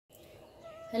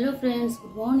Hello friends,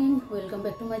 good morning. Welcome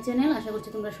back to my channel. आशा करছি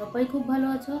তোমরা সবাই খুব ভালো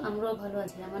আছো, আমরাও ভালো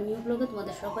আছি। আমার নিউ ব্লগে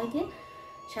তোমাদের সবাইকে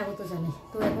স্বাগত জানাই।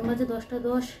 তো এখন বাজে 10টা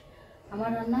 10। আমার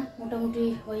রান্না মোটামুটি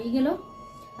হয়েই গেল।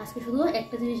 আজকে শুধু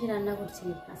একটা জিনিসই রান্না করছি,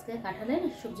 আজকে কাঁঠালের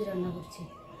সবজি রান্না করছি।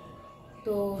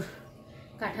 তো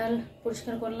কাঁঠাল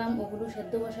পরিষ্কার করলাম, ওগুলো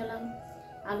সেদ্ধ বসালাম,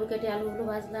 আলু কেটে আলুগুলো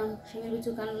ভাজলাম, শিমের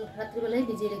বিচু কাল রাত্রিবেলায়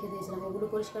ভিজিয়ে রেখে দিয়েছিলাম, ওগুলো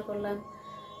পরিষ্কার করলাম।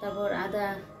 তারপর আদা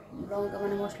লঙ্কা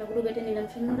মশলাগুলো বেটে নিলাম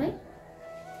শিলনোড়ায়।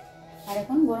 আর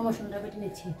এখন গরম মশলাটা বেটে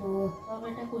নিচ্ছি। তো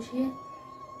তরকারিটা কষিয়ে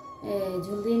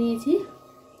ঝোল দিয়ে নিয়েছি।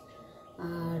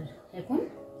 আর এখন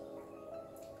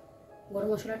গরম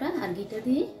মশলাটা আর ঘিটা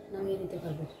দিয়ে নামিয়ে নিতে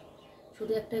পারবো।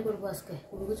 শুধু একটাই করবো আজকে,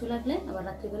 কোনো কিছু লাগলে আবার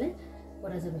রাত্রিবেলায়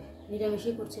করা যাবে।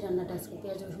 নিরামিষই করছি রান্নাটা আজকে,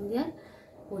 পেঁয়াজ রসুন দিয়ে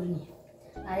করিনি।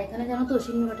 আর এখানে জানো তো,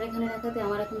 শিলনোড়াটা এখানে রাখাতে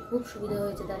আমার এখন খুব সুবিধা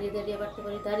হয়েছে। দাঁড়িয়ে দাঁড়িয়ে বাটতে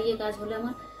পারি, দাঁড়িয়ে কাজ হলে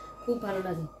আমার খুব ভালো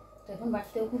লাগে। তো এখন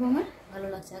বাটতেও খুব আমার ভালো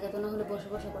লাগছে। আগে তো না হলে বসে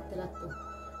বসে করতে লাগতো,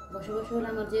 বসে বসে হলে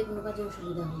আমার যে কোনো কাজে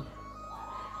অসুবিধা হয়।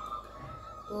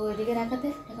 তো এদিকে রাখাতে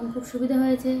এখন খুব সুবিধা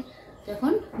হয়েছে।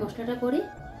 এখন মশলাটা করি,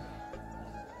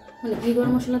 ঘি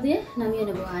গরম মশলা দিয়ে নামিয়ে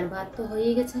নেব। আর ভাত তো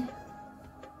হয়েই গেছে।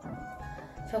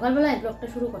 সকালবেলায় ব্লগটা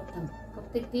শুরু করতাম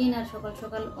প্রত্যেক দিন, আর সকাল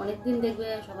সকাল অনেক দিন দেখবে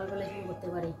সকালবেলায় শুরু করতে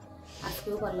পারি,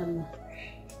 আজকেও পারলাম না।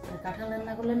 আর কাঁঠাল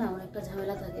রান্না করলে না অনেকটা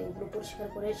ঝামেলা থাকে, ওগুলো পরিষ্কার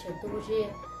করে সেদ্ধ বসিয়ে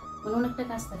অনেকটা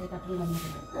কাজ থাকে কাঁঠাল রান্না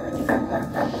করে।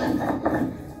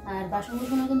 আর বাসন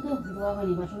কোসনও কিন্তু ধোয়া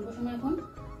হয়নি, বাসন কোসন এখন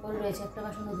পরে রয়েছে, একটা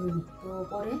বাসনও ধুইনি। তো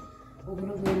পরে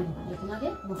ওগুলো ধুয়ে নেব, এখন আগে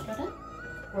মশলাটা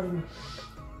করে নিই।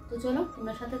 তো চলো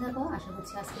তোমরা সাথে থাকো, আশা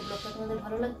করছি আজকের ব্লগটা তোমাদের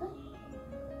ভালো লাগবে।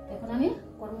 এখন আমি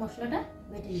গরম মশলাটা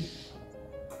বেটে নিই।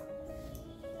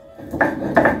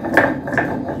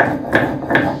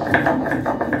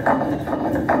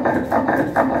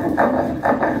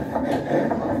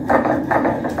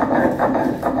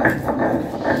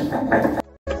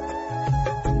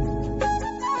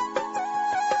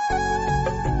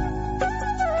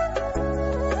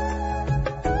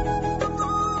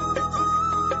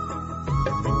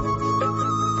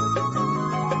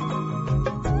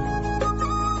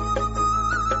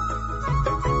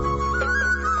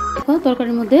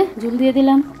 তরকারির মধ্যে ঝোল দিয়ে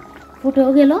দিলাম, ফুটেও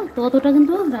গেল। তো অতটা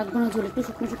কিন্তু রাখবো না, ঝোল একটু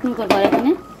শুকনো শুকনো করবো। আর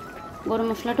এখানে গরম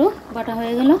মশলাটাও বাটা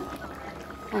হয়ে গেল।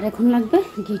 আর এখন লাগবে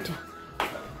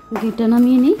ঘিটা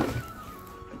নামিয়ে নিই।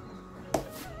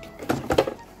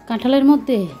 কাঁঠালের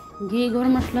মধ্যে ঘি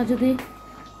গরম মশলা যদি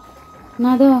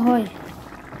না দেওয়া হয়,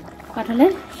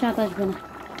 কাঁঠালের স্বাদ আসবে না।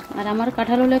 আর আমার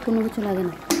কাঁঠাল হলে কোনো কিছু লাগে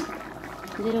না,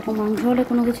 যেরকম মাংস হলে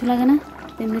কোনো কিছু লাগে না,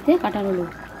 তেমনিতে কাঁঠাল হলেও।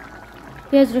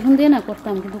 পেঁয়াজ রসুন দিয়ে না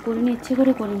করতাম, কিন্তু করিনি, ইচ্ছে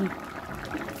করে করিনি।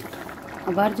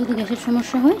 আবার যদি গ্যাসের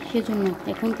সমস্যা হয় সেজন্য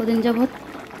এখন কদিন যাবৎ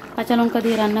কাঁচা লঙ্কা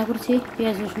দিয়ে রান্না করছি।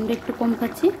 পেঁয়াজ রসুনটা একটু কম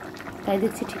খাচ্ছি, তাই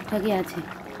দেখছি ঠিকঠাকই আছে।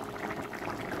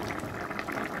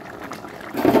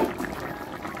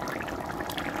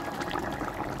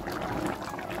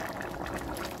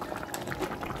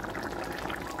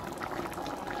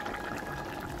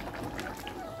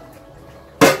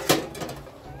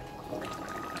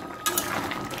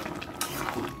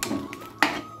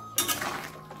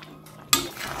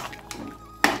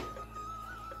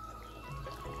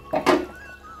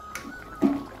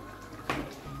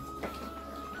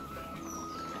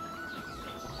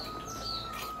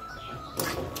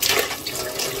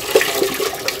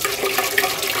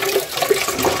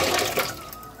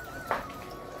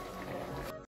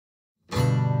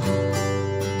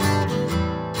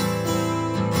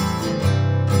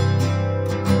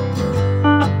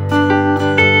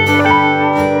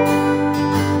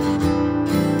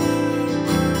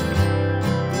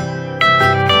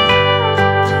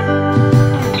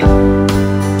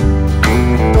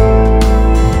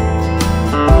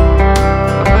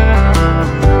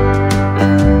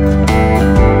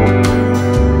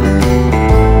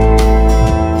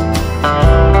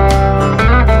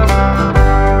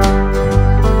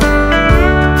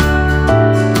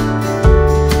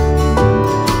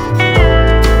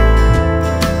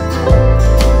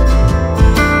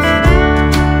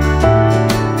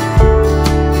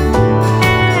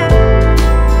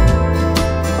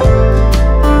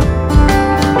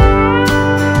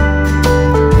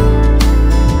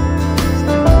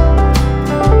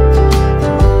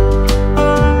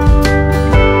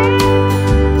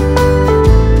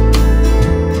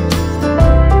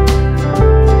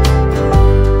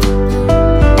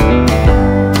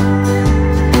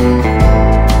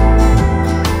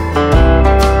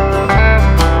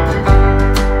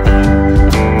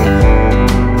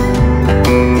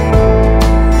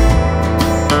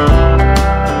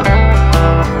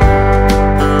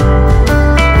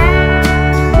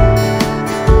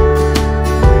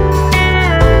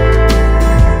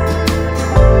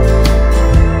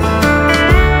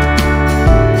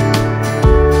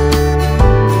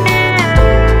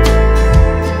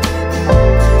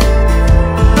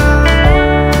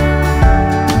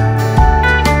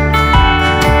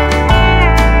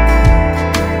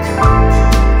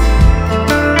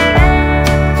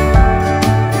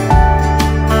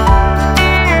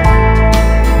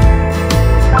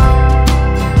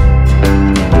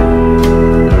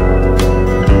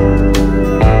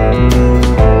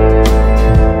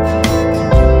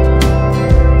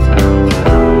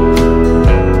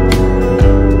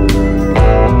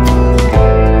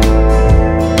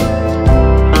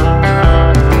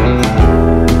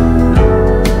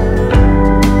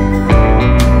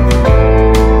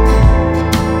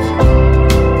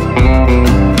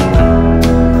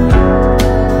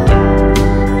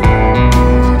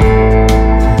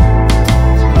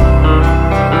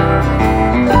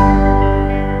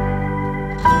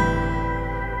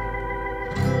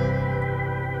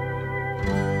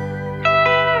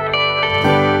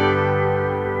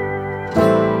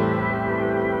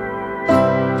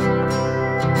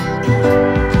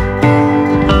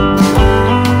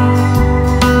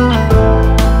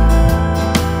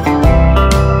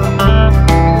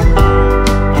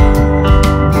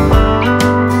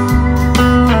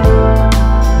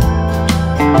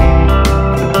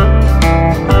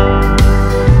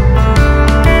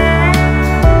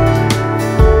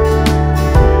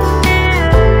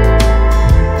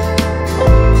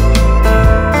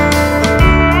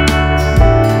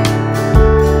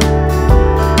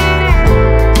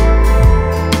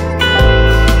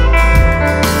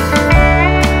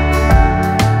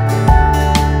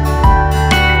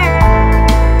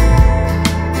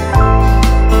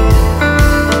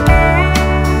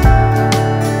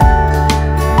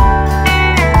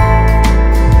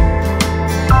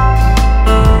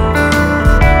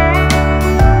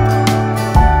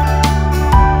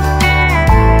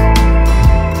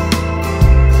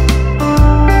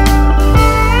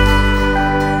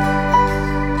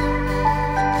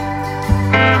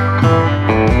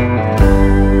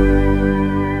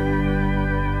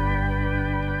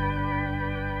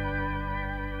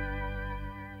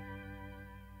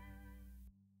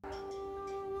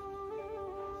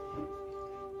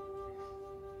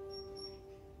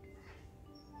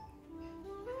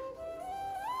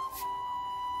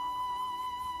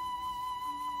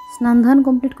 স্নান ধান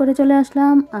কমপ্লিট করে চলে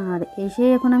আসলাম, আর এসে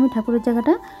এখন আমি ঠাকুরের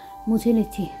জায়গাটা মুছে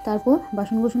নিচ্ছি। তারপর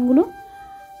বাসন কোসনগুলো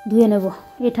ধুয়ে নেব।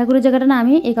 এই ঠাকুরের জায়গাটা না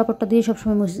আমি এই কাপড়টা দিয়ে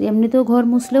সবসময় মুছি। এমনিতেও ঘর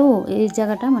মুছলেও এই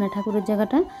জায়গাটা মানে ঠাকুরের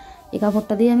জায়গাটা এই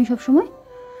কাপড়টা দিয়ে আমি সবসময়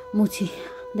মুছি।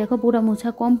 দেখো পুরো মোছা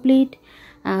কমপ্লিট।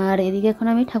 আর এদিকে এখন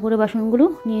আমি ঠাকুরের বাসনগুলো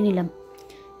নিয়ে নিলাম।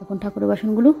 এখন ঠাকুরের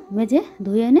বাসনগুলো মেজে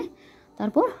ধুয়ে এনে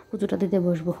তারপর পুজোটা দিতে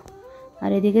বসবো।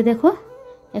 আর এদিকে দেখো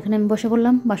এখানে আমি বসে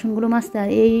পড়লাম বাসনগুলো মাজতে। আর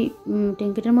এই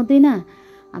ট্যাঙ্কিটার মধ্যেই না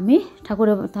আমি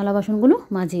ঠাকুরের থালা বাসনগুলো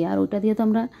মাজি, আর ওইটা দিয়ে তো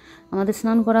আমাদের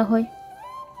স্নান করা হয়।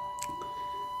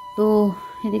 তো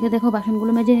এদিকে দেখো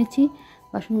বাসনগুলো মেজে নিচ্ছি।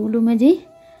 বাসনগুলো মেজেই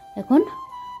এখন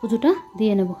পুজোটা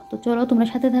দিয়ে নেব। তো চলো তোমরা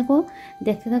সাথে থাকো,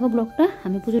 দেখতে থাকো ব্লগটা।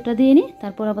 আমি পুজোটা দিয়ে নিই,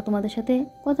 তারপর আবার তোমাদের সাথে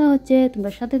কথা হচ্ছে।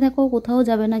 তোমরা সাথে থাকো, কোথাও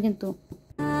যাবে না কিন্তু।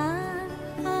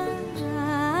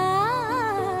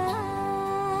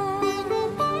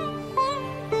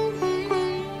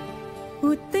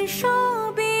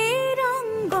 উৎসবের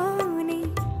অঙ্গনে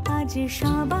আজ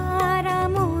সবার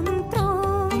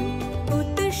আমন্ত্রণ,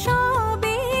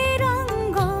 উৎসবের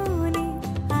অঙ্গনে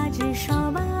আজ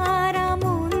সবার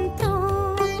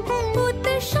আমন্ত্রণ,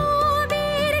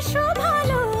 উৎসবের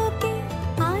শোভালোকে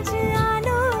আজ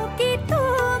আলোকিত।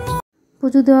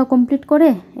 পুজো দেওয়া কমপ্লিট করে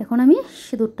এখন আমি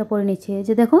সিঁদুরটা পরে নিচ্ছি। এই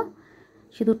যে দেখো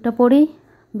সিঁদুরটা পরেই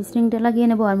বিস্ট্রিংটা লাগিয়ে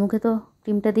নেব। আর মুখে তো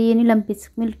ক্রিমটা দিয়ে নিলাম, পিচ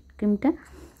মিল্ক ক্রিমটা।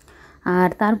 আর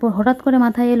তারপর হঠাৎ করে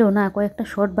মাথায় এলো না কয়েকটা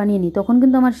শর্ট বানিয়ে নিই। তখন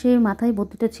কিন্তু আমার সেই মাথায়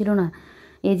বুদ্ধিটা ছিল না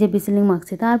এই যে বিসলিং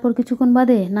মাখছি। তারপর কিছুক্ষণ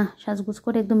বাদে না সাজগুজ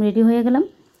করে একদম রেডি হয়ে গেলাম,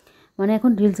 মানে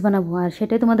এখন রিলস বানাবো। আর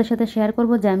সেটাই তোমাদের সাথে শেয়ার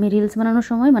করব যে আমি রিলস বানানোর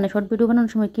সময় মানে শর্ট ভিডিও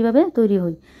বানানোর সময় কীভাবে তৈরি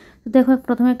হই। তো দেখো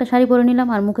প্রথমে একটা শাড়ি পরে নিলাম,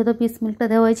 আর মুখে তো পিচ মিল্কটা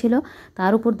দেওয়াই ছিল।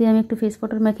 তার উপর দিয়ে আমি একটু ফেস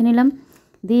পাউডার মেখে নিলাম,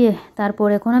 দিয়ে তারপর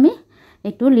এখন আমি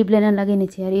একটু লিপ লাইনার লাগিয়ে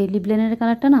নিচ্ছি। আর এই লিপ লাইনারের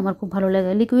কালারটা না আমার খুব ভালো লাগে।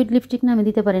 লিকুইড লিপস্টিক না আমি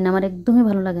দিতে পারি না, আমার একদমই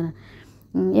ভালো লাগে না।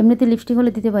 এমনিতে লিপস্টিক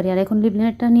হলে দিতে পারি। আর এখন লিপ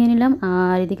লাইনারটা নিয়ে নিলাম,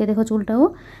 আর এদিকে দেখো চুলটাও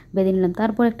বেঁধে নিলাম।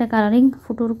 তারপর একটা কালারিং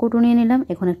ফুটোর কোটো নিয়ে নিলাম।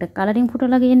 এখন একটা কালারিং ফুটো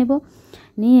লাগিয়ে নেব।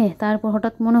 নিয়ে তারপর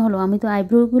হঠাৎ মনে হলো আমি তো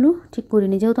আইব্রোগুলো ঠিক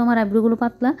করিনি, যেহেতু আমার আইব্রোগুলো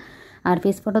পাতলা আর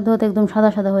ফেস পাউডার দেওয়াতে একদম সাদা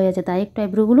সাদা হয়ে আছে, তাই একটু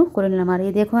আইব্রোগুলো করে নিলাম। আর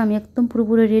এই দেখো আমি একদম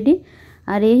পুরোপুরি রেডি।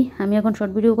 আর এই আমি এখন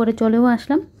শর্ট ভিডিও করে চলেও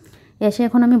আসলাম। এসে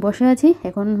এখন আমি বসে আছি,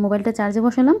 এখন মোবাইলটা চার্জে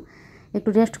বসালাম, একটু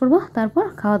রেস্ট করব, তারপর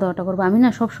খাওয়া দাওয়াটা করবো। আমি না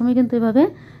সবসময় কিন্তু এভাবে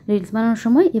রিলস বানানোর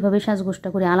সময় এভাবে সাজগোজটা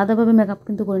করি, আলাদাভাবে মেকআপ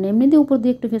কিন্তু করি না। এমনিতে উপর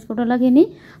দিয়ে একটু ফেস পাউডার লাগিয়ে নিই,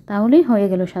 তাহলেই হয়ে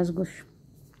গেল সাজগোজ।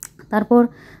 তারপর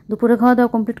দুপুরে খাওয়া দাওয়া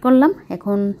কমপ্লিট করলাম।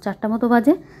 এখন 4টা মতো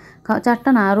বাজে, 4টা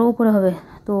না আরও উপরে হবে।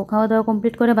 তো খাওয়া দাওয়া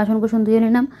কমপ্লিট করে বাসন কুসন ধুয়ে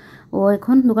নিলাম। ও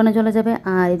এখন দোকানে চলে যাবে।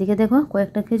 আর এদিকে দেখো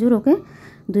কয়েকটা খেজুর ওকে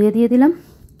ধুয়ে দিয়ে দিলাম।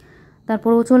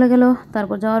 তারপর ও চলে গেল।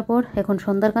 তারপর যাওয়ার পর এখন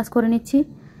সন্ধ্যার কাজ করে নিচ্ছি।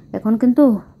 এখন কিন্তু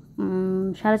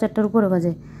 4:30টার উপরে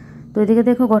বাজে। তো এদিকে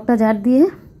দেখো ঘরটা ঝাড় দিয়ে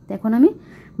এখন আমি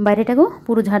বাইরেটাকেও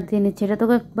পুরো ঝাড় দিয়ে নিচ্ছি। এটা তো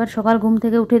একবার সকাল ঘুম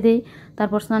থেকে উঠে দেই,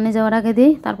 তারপর স্নানে যাওয়ার আগে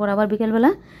দিই, তারপর আবার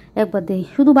বিকেলবেলা একবার দিই,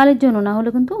 শুধু বাড়ির জন্য, না হলে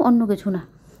কিন্তু অন্য কিছু না।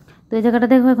 তো এই জায়গাটা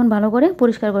দেখো এখন ভালো করে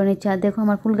পরিষ্কার করে নিচ্ছি। আর দেখো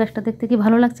আমার ফুল গাছটা দেখতে কি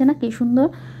ভালো লাগছে না, কি সুন্দর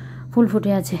ফুল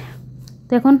ফুটে আছে।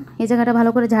 তো এখন এই জায়গাটা ভালো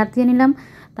করে ঝাড় দিয়ে নিলাম।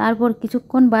 তারপর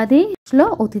কিছুক্ষণ বাদেই আসলো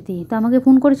অতিথি। তো আমাকে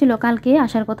ফোন করেছিল, কালকে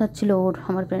আসার কথা ছিল ওর,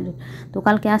 আমার ফ্রেন্ডের। তো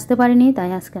কালকে আসতে পারিনি, তাই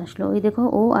আজকে আসলো। ওই দেখো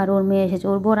ও আর ওর মেয়ে এসেছে,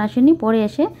 ওর বর আসেনি, পরে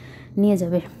এসে নিয়ে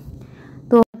যাবে।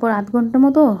 তো তারপর আধ ঘন্টা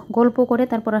মতো গল্প করে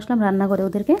তারপর আসলাম রান্নাঘরে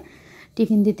ওদেরকে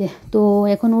টিফিন দিতে। তো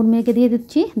এখন ওর মেয়েকে দিয়ে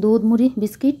দিচ্ছি দুধ, মুড়ি,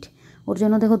 বিস্কিট। ওর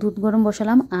জন্য দেখো দুধ গরম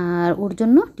বসালাম, আর ওর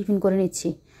জন্য টিফিন করে নিচ্ছি।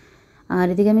 আর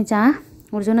এদিকে আমি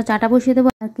ওর জন্য চাটা বসিয়ে দেবো।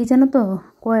 আর কি জানো তো,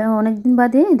 অনেকদিন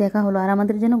বাদে দেখা হলো, আর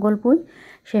আমাদের যেন গল্পই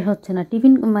শেষ হচ্ছে না।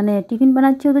 টিফিন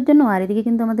বানাচ্ছি ওদের জন্য, আর এদিকে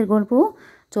কিন্তু আমাদের গল্পও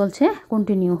চলছে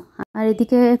কন্টিনিউ। আর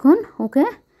এদিকে এখন ওকে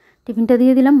টিফিনটা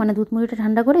দিয়ে দিলাম, মানে দুধ মুড়িটা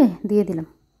ঠান্ডা করে দিয়ে দিলাম।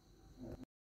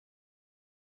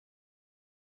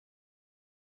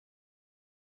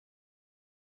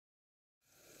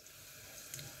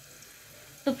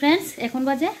 তো ফ্রেন্ডস এখন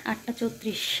বাজে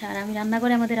 8:34, আর আমি রান্না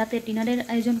করে আমাদের রাতের ডিনারের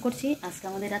আয়োজন করছি। আজকে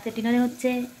আমাদের রাতের ডিনারে হচ্ছে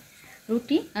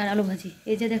রুটি আর আলু ভাজি।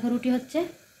 এই যে দেখো রুটি হচ্ছে,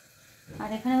 আর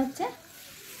এখানে হচ্ছে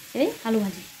এই আলু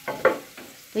ভাজি।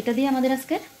 তো এটা দিয়ে আমাদের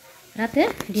আজকে রাতের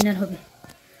ডিনার হবে।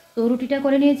 তো রুটিটা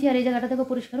করে নিয়েছি, আর এই জায়গাটা দেখো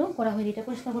পরিষ্কারও করা হয়নি। এটা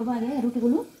পরিষ্কার করবো আগে,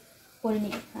 রুটিগুলো করে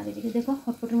নিই। আর এদিকে দেখো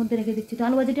হটপটের মধ্যে রেখে দিচ্ছি। তো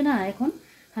আলু ভাজিটা না এখন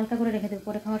হালকা করে রেখে দেবো,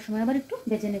 পরে খাওয়ার সময় আবার একটু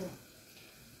বেজে নেব।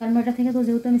 কারণ ওটা থেকে তো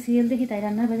যেহেতু আমি সিরিয়াল দেখি, তাই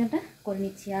রান্নার ভেজালটা করে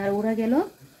নিচ্ছি। আর ওরা গেল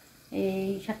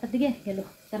এই 7টার দিকে গেল।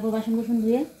 তারপর বাসন কুসন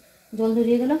ধুয়ে জল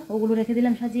ধরিয়ে গেল, ওগুলো রেখে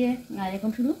দিলাম সাজিয়ে। আর এখন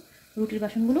শুধু রুটির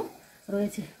বাসনগুলো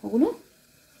রয়েছে, ওগুলো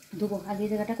ধুবো। আগে এই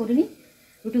জায়গাটা করে নিই,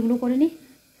 রুটিগুলো করে নিই,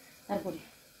 তারপরে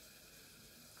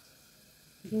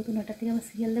যেহেতু 9টার থেকে আমার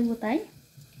সিরিয়াল দেখবো, তাই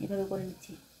এভাবে করে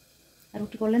নিচ্ছি। আর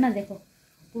রুটি করলে না দেখো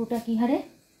পুরোটা কী হারে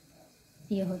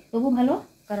ইয়ে হয়, তবু ভালো।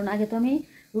 কারণ আগে তো আমি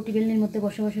রুটি বেলনির মধ্যে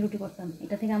বসে বসে রুটি করতাম,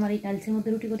 এটা থেকে আমার এই টাইলসের মধ্যে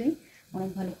রুটি করেই অনেক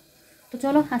ভালো। তো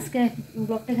চলো আজকে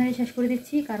ব্লগটা এখানে শেষ করে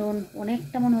দিচ্ছি, কারণ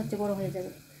অনেকটা মনে হচ্ছে বড় হয়ে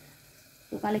যাবে।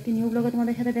 তো কাল একটি নিউ ব্লগে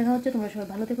তোমাদের সাথে দেখা হচ্ছে। তোমরা সবাই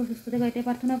ভালো থেকো, সুস্থ থেকো, এটাই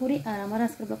প্রার্থনা করি। আর আমার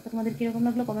আজকের ব্লগটা তোমাদের কীরকম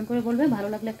লাগলো কমেন্ট করে বলবে। ভালো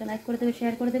লাগলে একটা লাইক করে দেবে,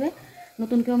 শেয়ার করে দেবে।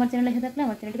 নতুন কেউ আমার চ্যানেলে এসে থাকলে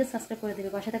আমার চ্যানেলটিকে সাবস্ক্রাইব করে দেবে,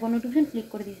 পাশে থাকা নোটিফিকেশন ক্লিক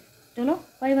করে দিবে। চলো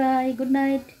বাই বাই, গুড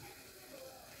নাইট।